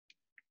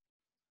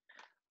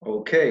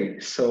Okay,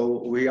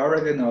 so we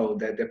already know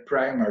that the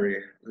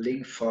primary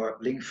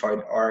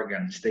lymphoid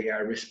organs, they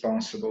are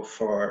responsible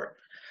for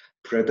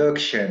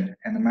production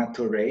and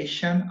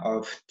maturation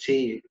of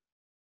T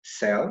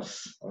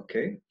cells,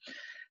 okay?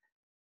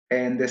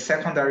 And the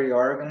secondary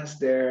organs,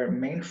 their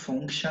main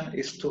function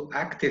is to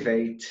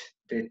activate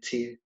the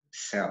T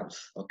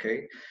cells,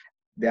 okay?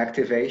 The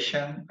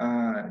activation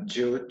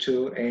due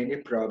to any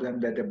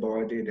problem that the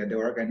body, that the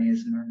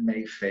organism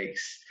may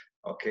face,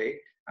 okay?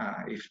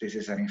 If this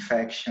is an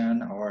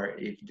infection or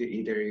if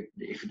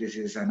this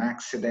is an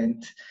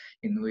accident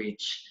in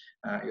which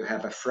you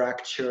have a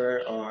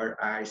fracture or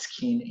a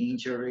skin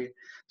injury.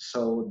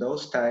 So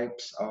those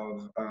types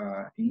of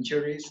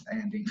injuries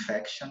and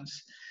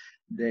infections,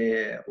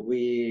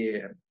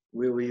 we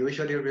will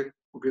usually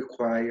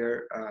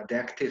require the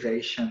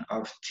activation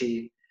of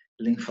T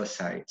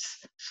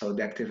lymphocytes. So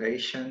the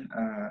activation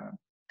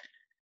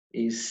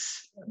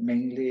is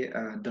mainly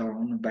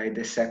done by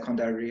the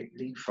secondary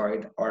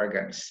lymphoid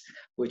organs,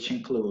 which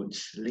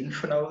includes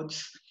lymph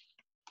nodes.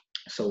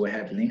 So we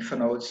have lymph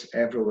nodes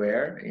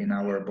everywhere in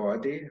our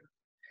body.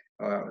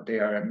 They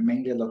are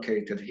mainly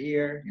located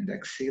here in the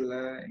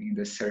axilla, in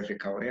the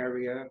cervical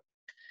area,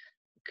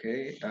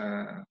 okay,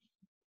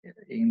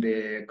 in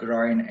the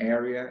groin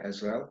area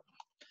as well.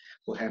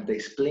 We have the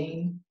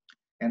spleen,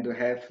 and we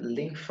have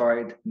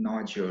lymphoid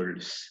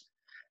nodules.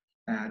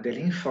 The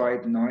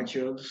lymphoid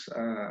nodules,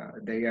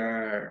 they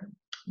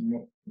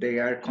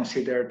are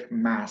considered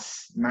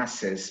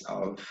masses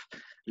of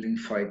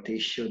lymphoid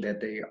tissue that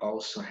they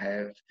also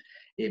have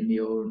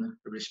immune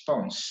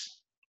response.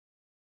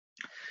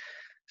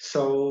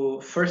 So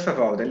first of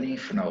all, the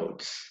lymph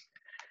nodes.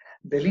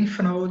 The lymph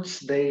nodes,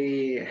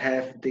 they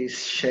have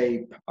this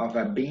shape of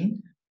a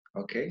bean,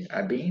 okay,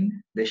 a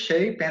bean, the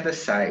shape and the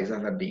size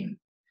of a bean,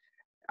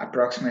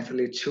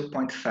 approximately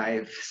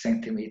 2.5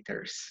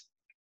 centimeters.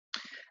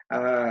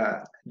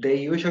 They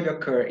usually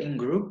occur in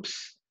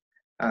groups.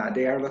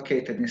 They are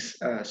located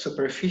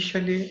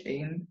superficially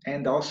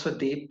and also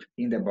deep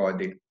in the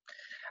body.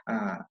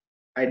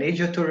 I need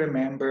you to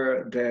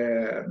remember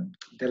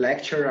the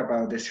lecture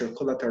about the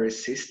circulatory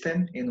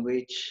system, in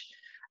which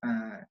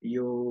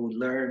you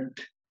learned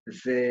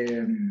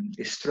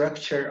the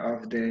structure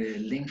of the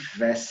lymph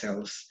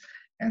vessels,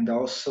 and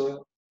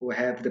also we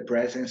have the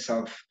presence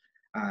of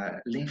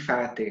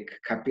lymphatic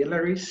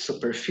capillaries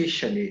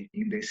superficially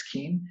in the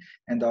skin,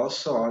 and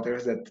also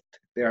others that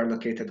they are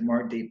located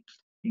more deep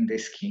in the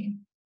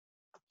skin,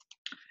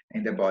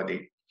 in the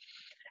body.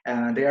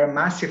 They are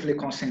massively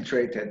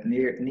concentrated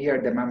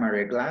near the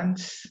mammary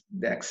glands,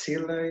 the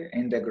axillae,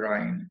 and the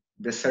groin,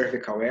 the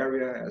cervical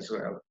area as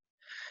well.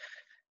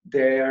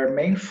 Their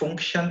main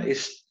function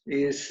is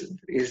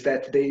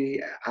that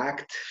they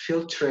act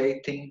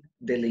filtrating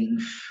the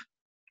lymph.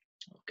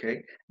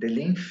 Okay, the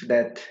lymph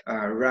that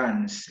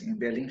runs in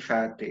the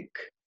lymphatic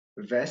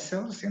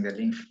vessels,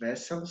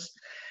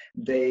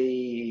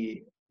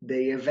 they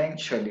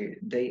eventually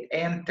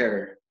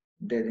enter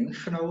the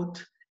lymph node,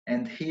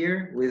 and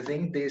here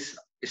within this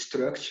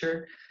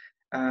structure,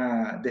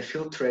 the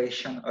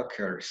filtration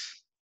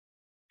occurs.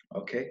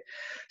 Okay,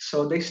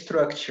 so the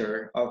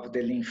structure of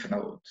the lymph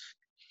nodes,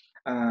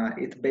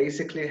 it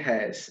basically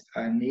has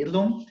an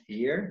hilum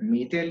here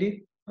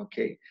medially.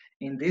 Okay,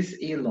 in this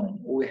hilum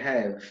we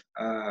have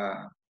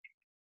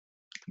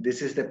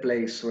this is the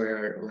place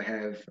where we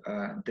have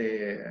uh,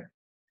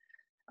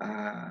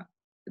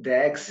 the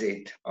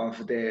exit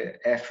of the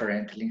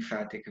efferent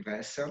lymphatic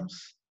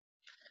vessels.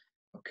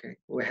 Okay,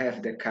 we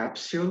have the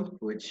capsule,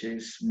 which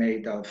is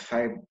made of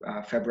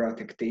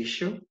fibrotic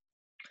tissue.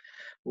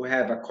 We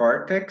have a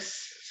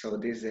cortex, so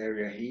this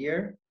area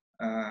here.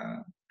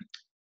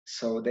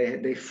 So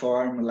they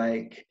form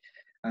like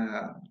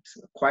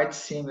quite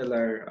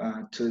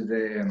similar to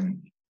the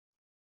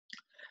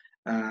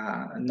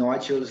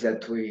nodules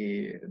that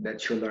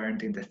you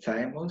learned in the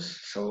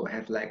thymus. So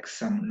have like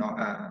some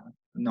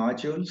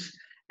nodules,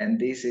 and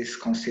this is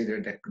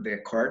considered the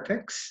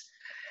cortex.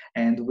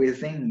 And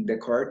within the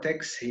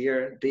cortex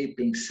here, deep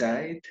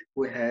inside,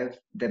 we have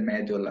the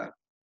medulla.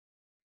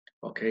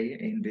 Okay,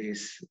 in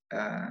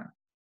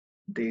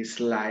this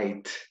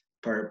light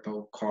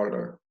purple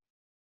color.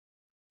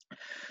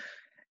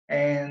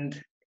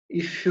 And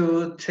if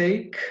you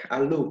take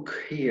a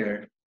look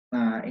here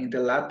in the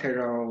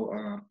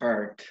lateral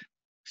part,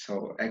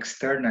 so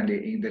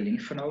externally in the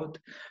lymph node,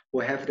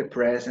 we have the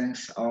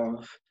presence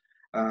of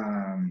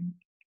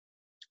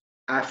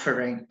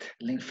afferent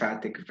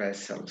lymphatic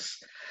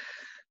vessels.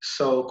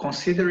 So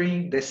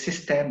considering the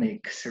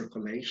systemic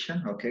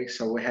circulation, okay,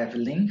 so we have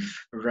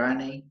lymph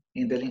running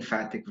in the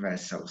lymphatic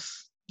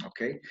vessels.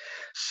 Okay,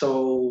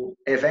 so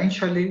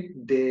eventually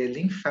the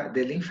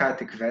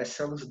lymphatic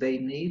vessels, they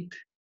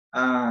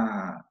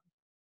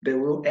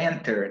will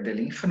enter the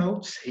lymph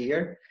nodes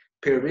here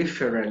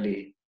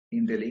peripherally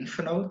in the lymph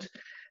node.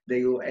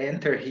 They will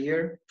enter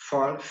here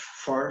for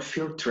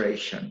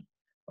filtration.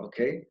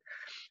 Okay,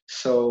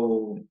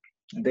 so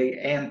they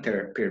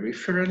enter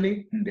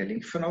peripherally in the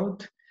lymph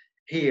node.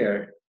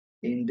 Here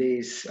in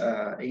these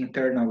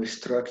internal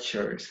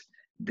structures,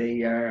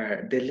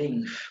 the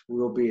lymph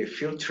will be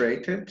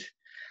filtrated,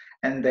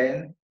 and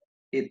then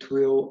it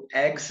will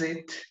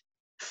exit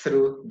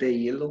through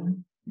the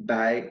ileum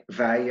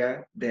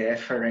via the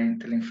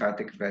efferent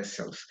lymphatic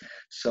vessels.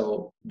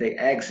 So they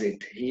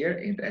exit here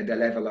at the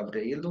level of the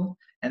ileum,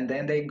 and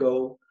then they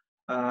go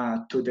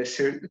to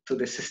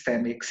the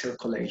systemic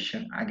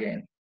circulation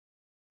again.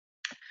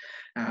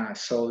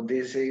 So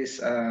this is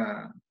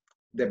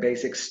the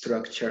basic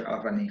structure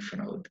of a lymph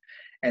node.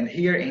 And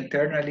here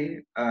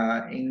internally,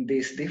 in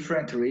these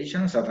different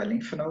regions of a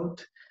lymph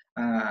node,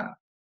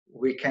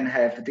 we can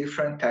have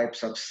different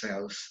types of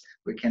cells.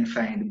 We can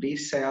find B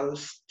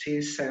cells,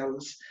 T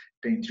cells,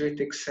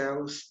 dendritic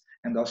cells,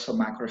 and also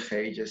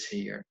macrophages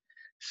here.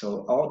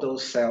 So all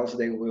those cells,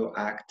 they will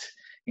act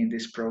in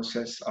this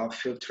process of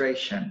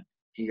filtration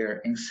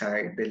here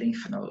inside the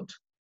lymph node.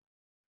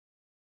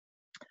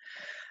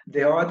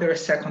 The other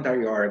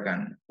secondary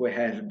organ, we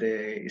have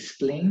the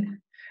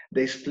spleen.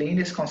 The spleen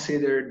is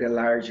considered the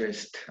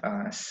largest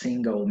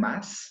single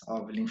mass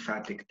of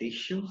lymphatic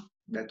tissue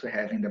that we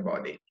have in the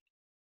body.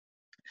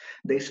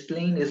 The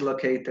spleen is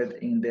located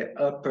in the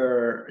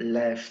upper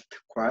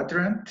left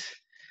quadrant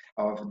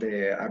of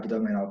the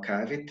abdominal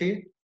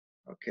cavity.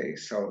 Okay,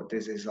 so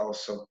this is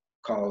also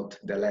called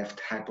the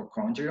left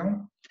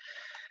hypochondrium.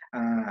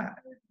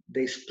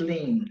 The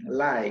spleen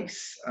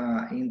lies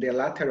in the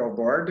lateral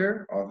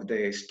border of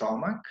the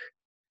stomach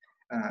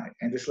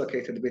and is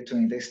located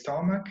between the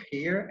stomach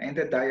here and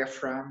the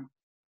diaphragm,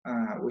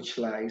 which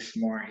lies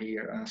more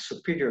here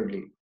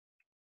superiorly,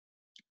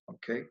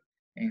 okay,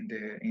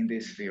 in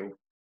this view.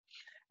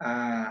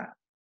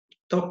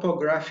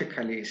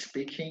 Topographically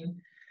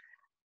speaking,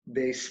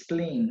 the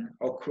spleen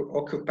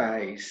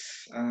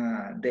occupies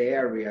the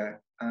area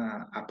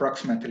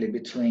approximately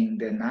between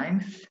the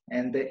 9th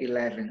and the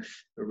 11th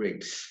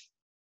ribs,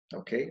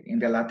 okay, in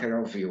the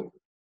lateral view,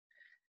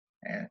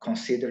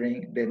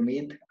 considering the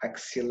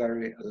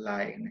mid-axillary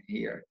line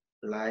here,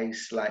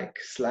 lies like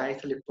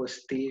slightly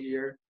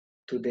posterior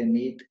to the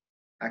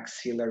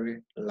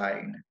mid-axillary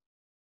line.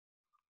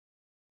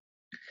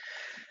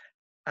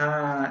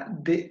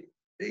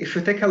 If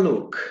you take a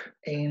look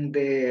in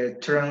the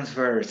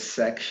transverse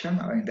section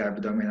or in the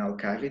abdominal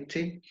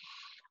cavity,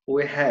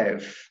 we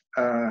have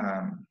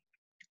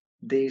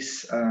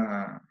this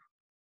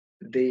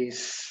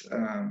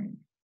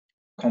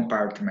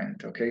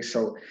compartment. Okay,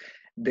 so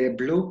the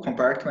blue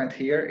compartment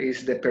here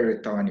is the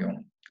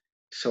peritoneum.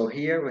 So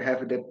here we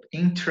have the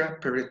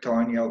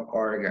intraperitoneal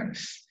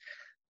organs,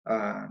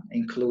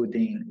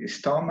 including the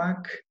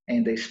stomach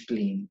and the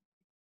spleen.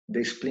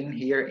 The spleen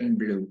here in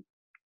blue,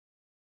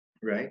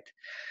 right?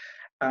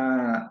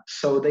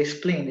 So the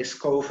spleen is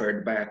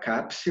covered by a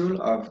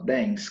capsule of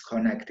dense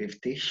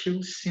connective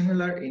tissue,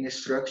 similar in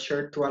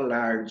structure to a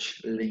large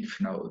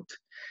lymph node.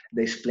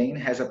 The spleen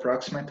has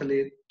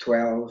approximately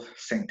 12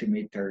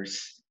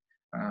 centimeters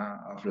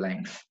of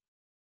length.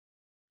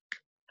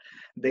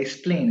 The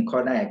spleen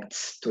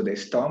connects to the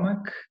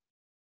stomach.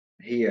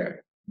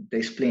 Here,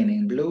 the spleen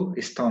in blue,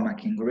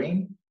 stomach in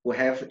green. We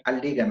have a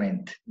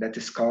ligament that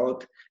is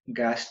called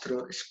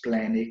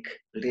gastrosplenic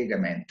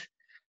ligament.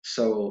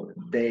 So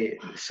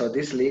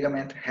this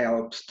ligament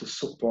helps to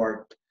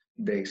support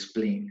the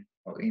spleen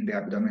in the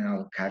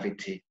abdominal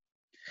cavity.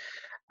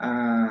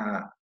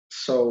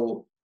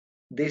 So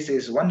this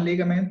is one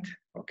ligament,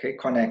 okay,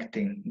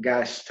 connecting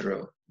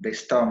the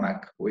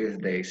stomach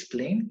with the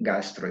spleen,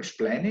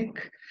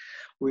 gastrosplenic.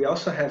 We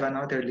also have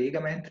another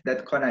ligament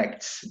that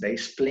connects the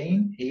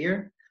spleen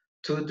here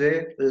to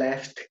the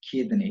left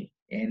kidney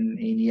in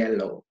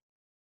yellow.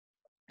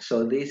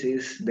 So this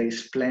is the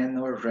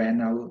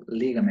splenorenal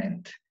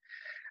ligament,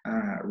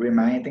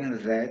 reminding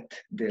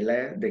that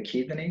the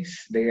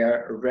kidneys, they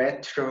are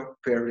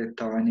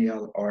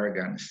retroperitoneal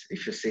organs.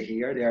 If you see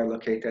here, they are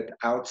located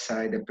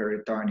outside the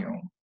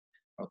peritoneum,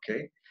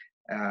 okay?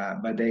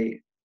 But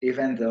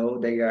even though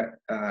they are,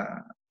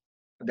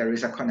 there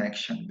is a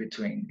connection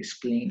between the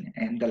spleen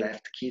and the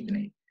left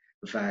kidney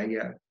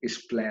via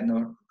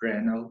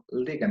splenorenal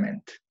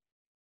ligament.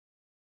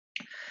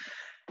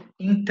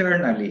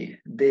 Internally,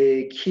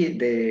 the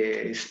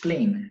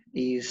spleen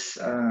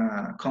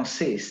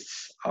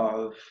consists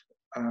of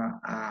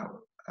a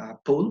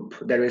pulp.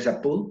 There is a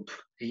pulp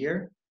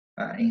here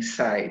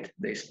inside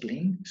the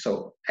spleen.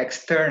 So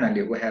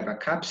externally, we have a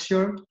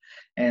capsule,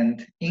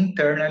 and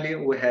internally,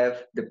 we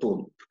have the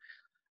pulp.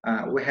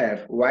 We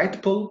have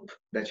white pulp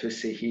that you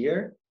see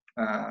here,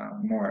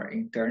 more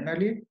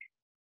internally.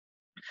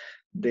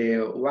 The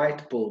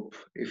white pulp,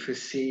 if you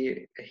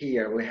see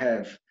here, we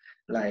have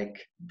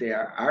like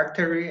their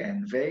artery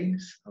and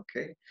veins,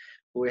 okay?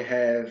 We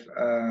have,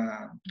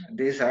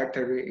 this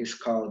artery is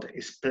called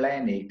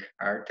splenic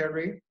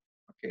artery,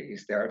 okay?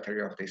 It's the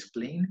artery of the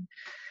spleen.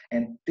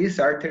 And this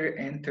artery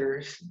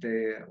enters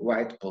the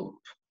white pulp.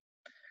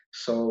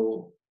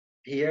 So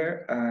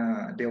here,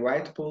 the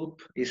white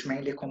pulp is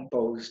mainly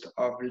composed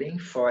of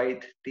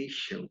lymphoid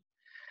tissue.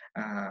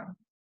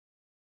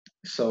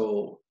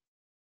 So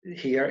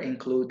here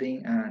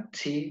including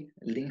T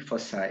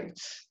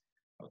lymphocytes,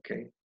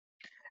 okay?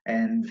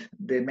 And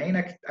the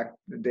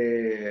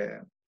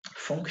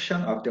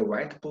function of the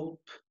white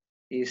pulp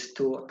is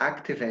to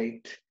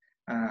activate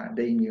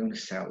the immune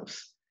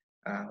cells.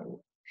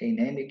 In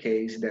any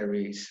case, there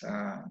is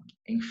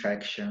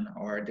infection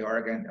or the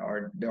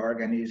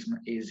organism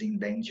is in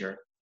danger.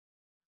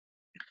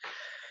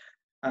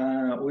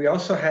 We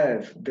also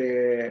have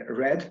the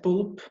red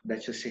pulp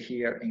that you see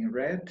here in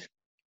red,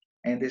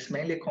 and is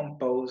mainly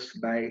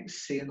composed by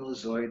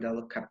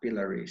sinusoidal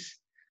capillaries.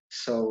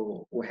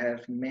 So we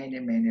have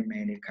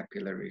many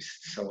capillaries.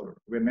 So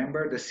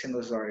remember the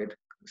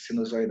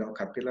sinusoidal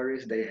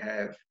capillaries, they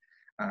have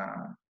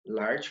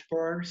large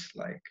pores,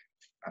 like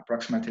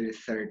approximately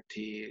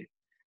 30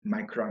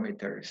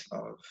 micrometers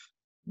of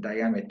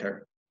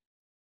diameter.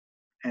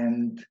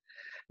 And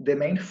the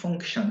main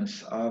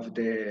functions of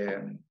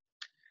the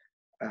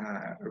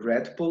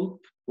red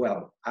pulp,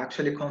 well,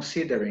 actually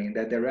considering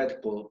that the red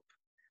pulp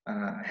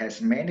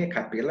has many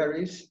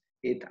capillaries,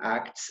 it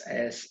acts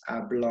as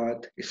a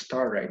blood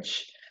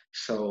storage.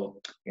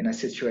 So in a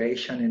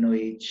situation in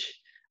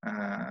which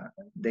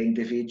the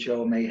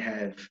individual may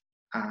have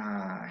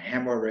a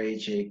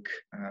hemorrhagic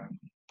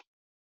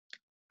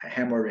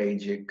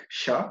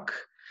shock,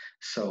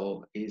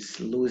 so is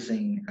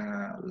losing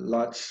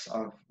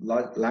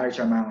large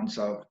amounts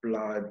of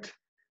blood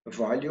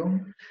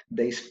volume,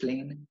 the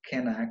spleen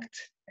can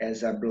act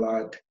as a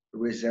blood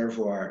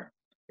reservoir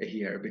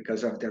here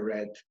because of the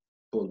red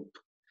pulp.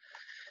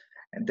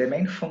 And the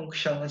main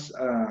functions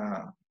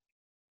are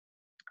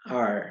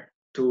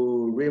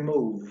to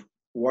remove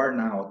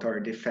worn out or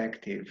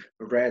defective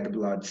red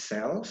blood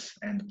cells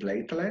and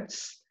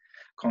platelets,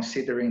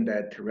 considering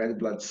that red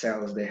blood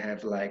cells, they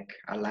have like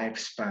a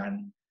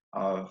lifespan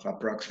of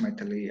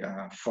approximately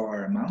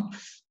 4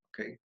 months,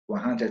 okay,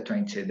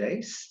 120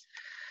 days.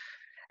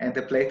 And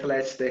the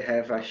platelets, they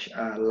have a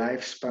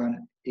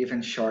lifespan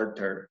even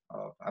shorter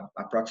of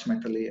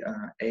approximately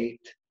 8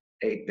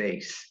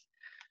 days.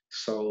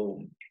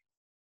 So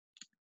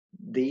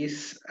the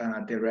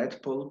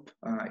red pulp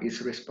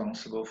is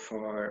responsible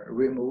for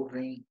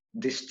removing,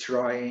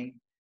 destroying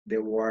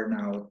the worn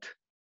out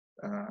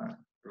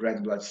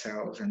red blood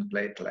cells and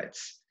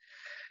platelets.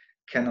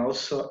 Can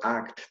also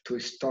act to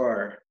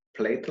store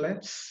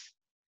platelets.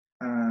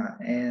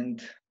 And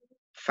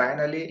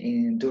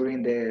finally,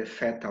 during the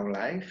fetal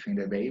life in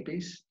the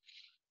babies,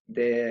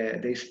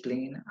 the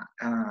spleen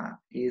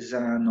is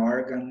an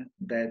organ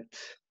that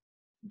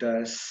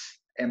does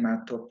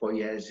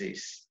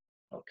hematopoiesis,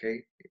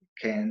 okay? It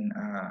can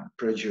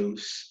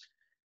produce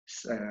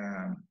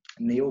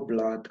new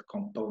blood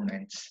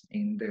components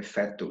in the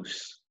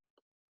fetus.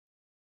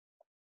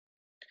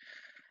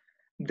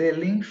 The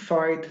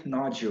lymphoid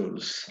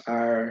nodules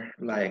are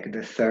like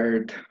the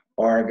third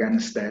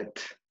organs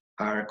that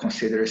are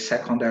considered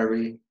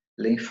secondary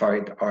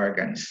lymphoid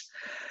organs.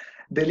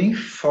 The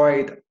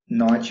lymphoid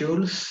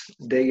nodules,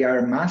 they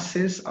are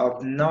masses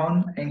of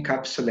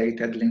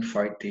non-encapsulated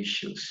lymphoid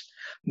tissues.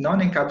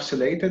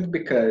 Non-encapsulated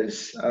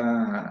because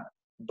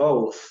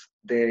both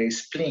the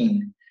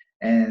spleen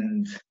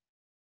and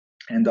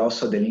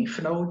also the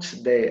lymph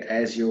nodes, they,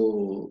 as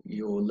you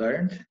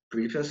learned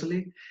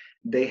previously,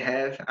 they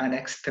have an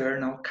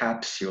external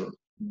capsule,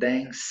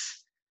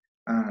 dense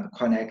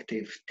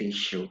connective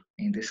tissue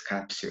in this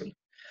capsule.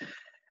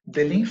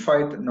 The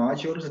lymphoid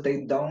nodules,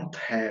 they don't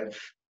have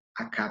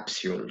a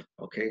capsule,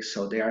 okay?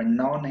 So they are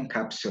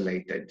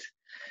non-encapsulated.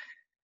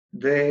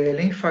 The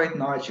lymphoid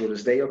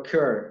nodules, they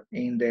occur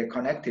in the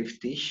connective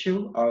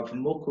tissue of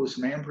mucous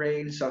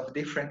membranes of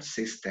different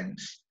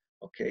systems,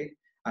 okay?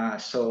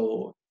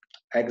 So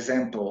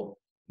example,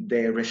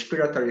 the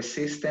respiratory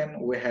system,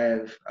 we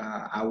have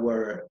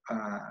our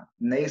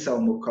nasal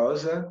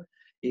mucosa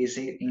is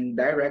in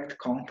direct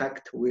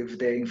contact with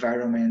the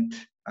environment,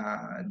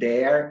 the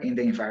air in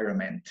the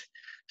environment.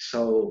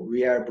 So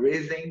we are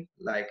breathing,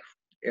 like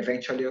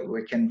eventually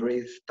we can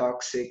breathe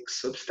toxic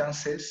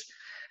substances,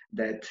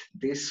 that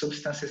these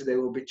substances, they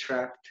will be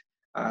trapped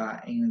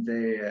in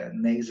the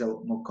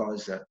nasal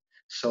mucosa.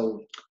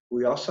 So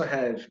we also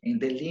have in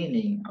the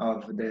lining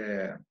of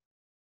the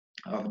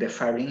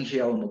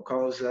pharyngeal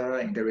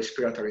mucosa, in the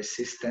respiratory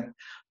system,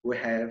 we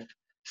have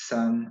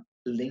some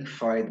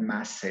lymphoid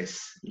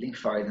masses,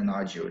 lymphoid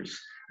nodules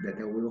that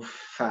they will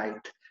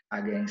fight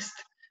against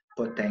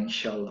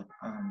potential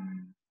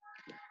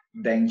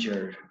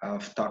danger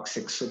of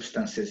toxic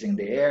substances in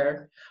the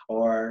air,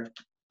 or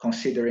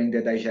considering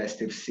the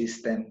digestive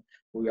system,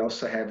 we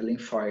also have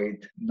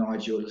lymphoid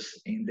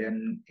nodules in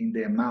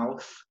the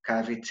mouth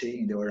cavity,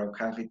 in the oral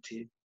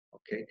cavity.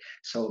 Okay,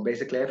 so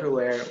basically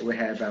everywhere we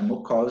have a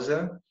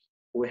mucosa,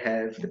 we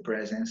have the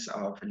presence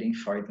of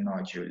lymphoid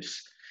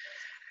nodules.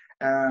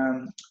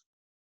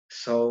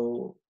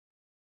 So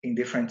in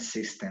different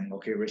system,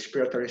 okay,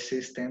 respiratory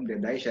system, the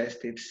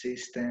digestive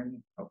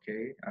system,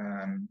 okay,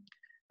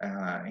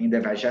 in the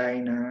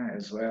vagina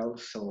as well.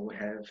 So we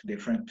have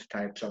different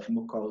types of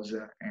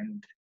mucosa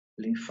and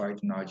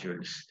lymphoid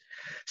nodules.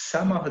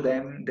 Some of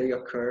them, they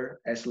occur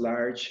as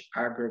large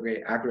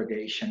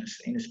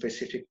aggregations in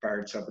specific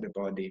parts of the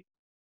body.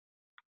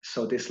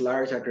 So these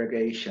large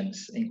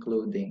aggregations,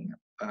 including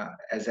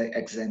as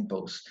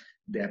examples,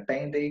 the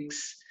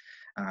appendix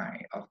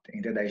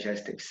in the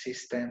digestive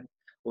system.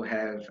 We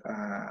have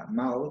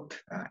MALT,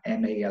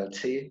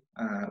 M-A-L-T,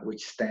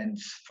 which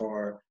stands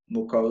for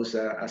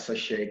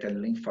mucosa-associated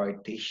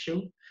lymphoid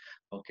tissue.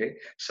 Okay,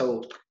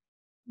 so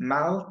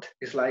MALT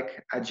is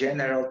like a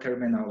general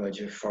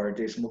terminology for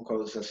this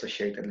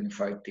mucosa-associated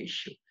lymphoid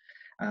tissue.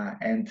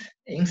 And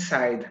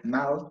inside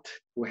MALT,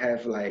 we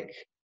have like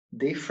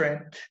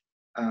different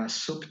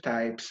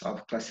subtypes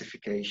of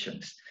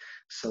classifications.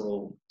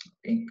 So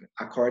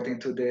according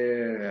to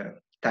the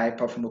type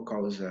of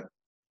mucosa,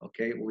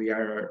 okay, we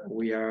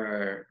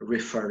are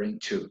referring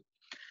to.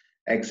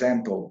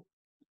 Example,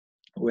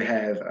 we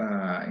have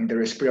in the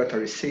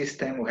respiratory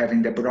system, we have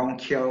in the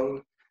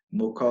bronchial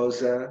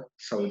mucosa,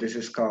 so this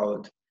is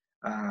called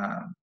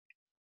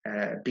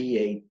BALT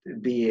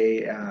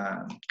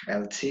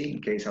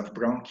in case of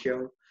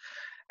bronchial.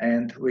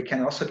 And we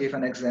can also give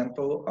an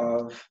example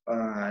of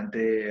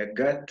the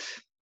gut,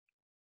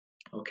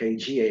 okay,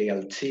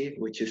 GALT,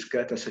 which is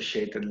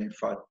gut-associated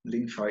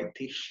lymphoid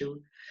tissue.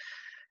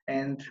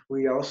 And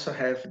we also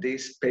have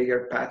these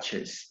Peyer's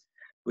patches,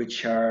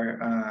 which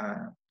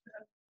are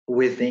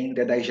within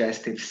the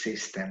digestive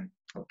system,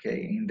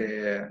 okay, in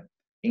the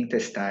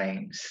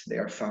intestines. They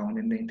are found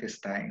in the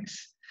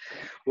intestines.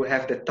 We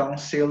have the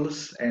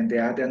tonsils and the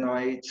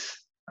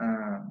adenoids,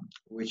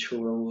 which we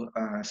will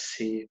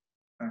see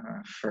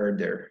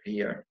further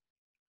here.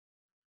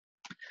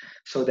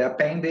 So the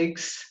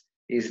appendix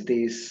is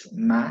this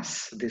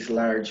mass, this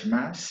large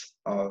mass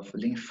of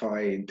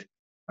lymphoid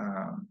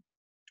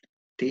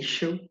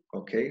tissue,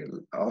 okay,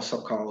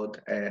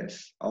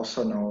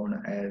 also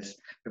known as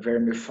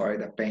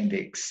vermiphoid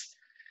appendix,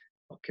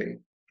 okay.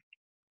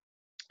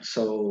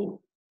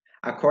 So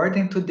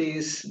according to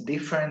these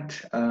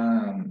different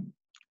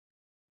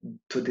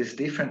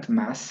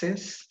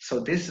masses, so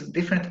these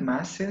different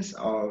masses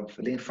of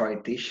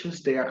lymphoid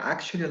tissues, they are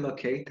actually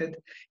located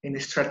in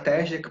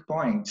strategic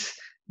points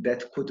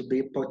that could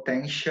be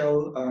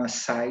potential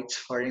sites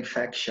for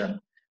infection,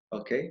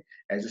 okay,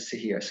 as you see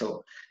here.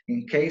 So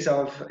in case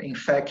of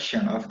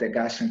infection of the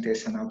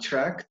gastrointestinal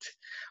tract,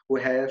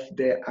 we have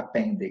the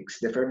appendix,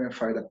 the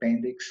vermiphoid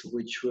appendix,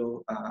 which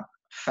will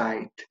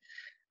fight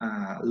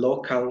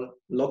local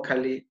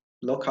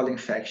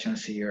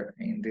infections here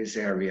in this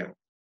area.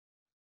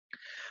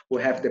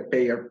 We have the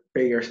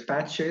Peyer's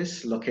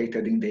patches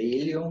located in the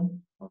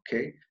ileum,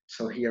 okay?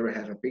 So here we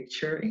have a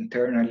picture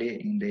internally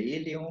in the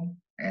ileum,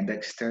 and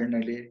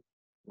externally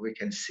we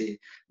can see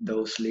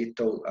those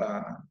little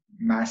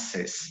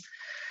masses.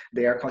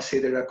 They are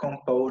considered a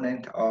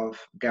component of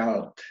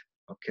GALT,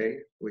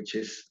 okay? Which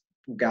is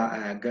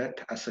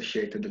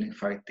gut-associated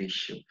lymphoid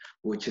tissue,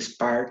 which is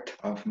part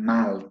of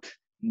MALT,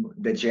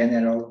 the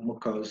general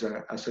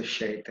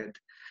mucosa-associated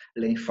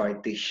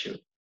lymphoid tissue.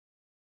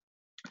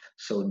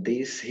 So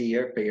these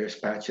here, Peyer's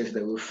patches,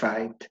 they will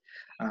fight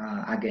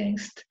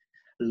against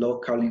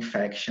local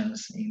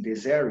infections in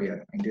this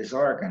area, in this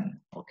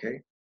organ,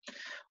 okay?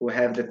 We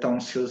have the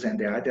tonsils and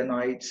the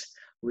adenoids,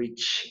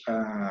 which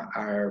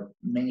are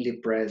mainly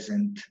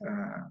present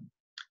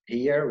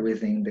here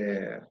within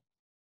the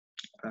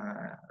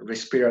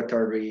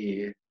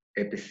respiratory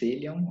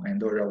epithelium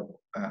and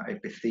oral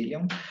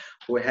epithelium.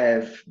 We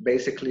have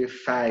basically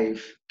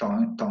 5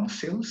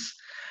 tonsils.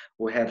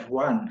 We have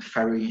one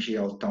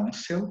pharyngeal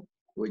tonsil,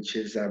 which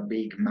is a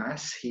big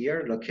mass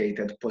here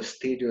located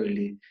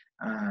posteriorly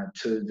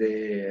to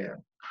the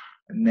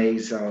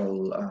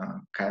nasal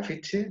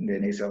cavity, the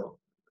nasal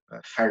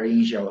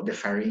pharyngeal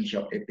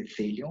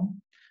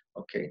epithelium.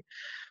 Okay,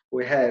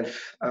 we have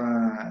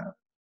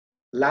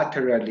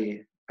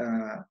laterally,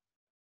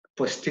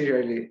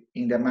 posteriorly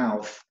in the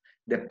mouth,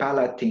 the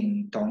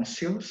palatine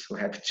tonsils. We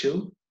have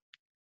 2.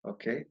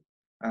 Okay,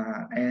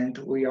 and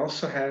we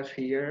also have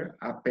here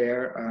a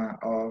pair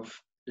of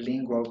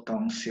lingual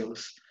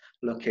tonsils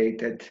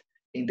located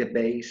in the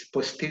base,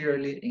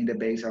 posteriorly in the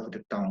base of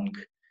the tongue.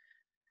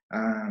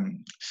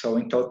 So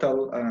in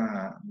total,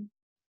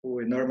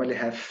 we normally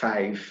have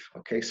 5.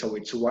 Okay, so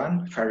it's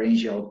 1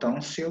 pharyngeal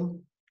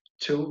tonsil,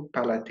 2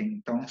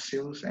 palatine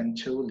tonsils, and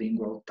 2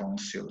 lingual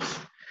tonsils.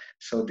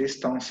 So this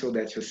tonsil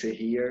that you see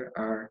here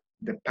are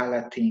the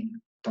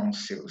palatine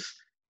tonsils,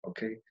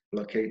 okay,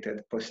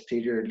 located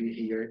posteriorly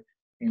here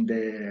in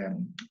the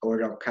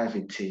oral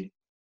cavity.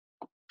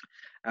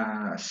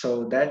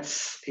 So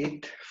that's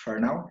it for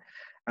now.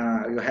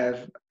 You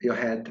had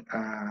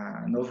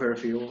an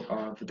overview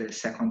of the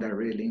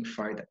secondary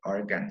lymphoid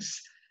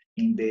organs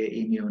in the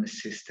immune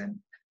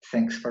system.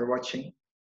 Thanks for watching.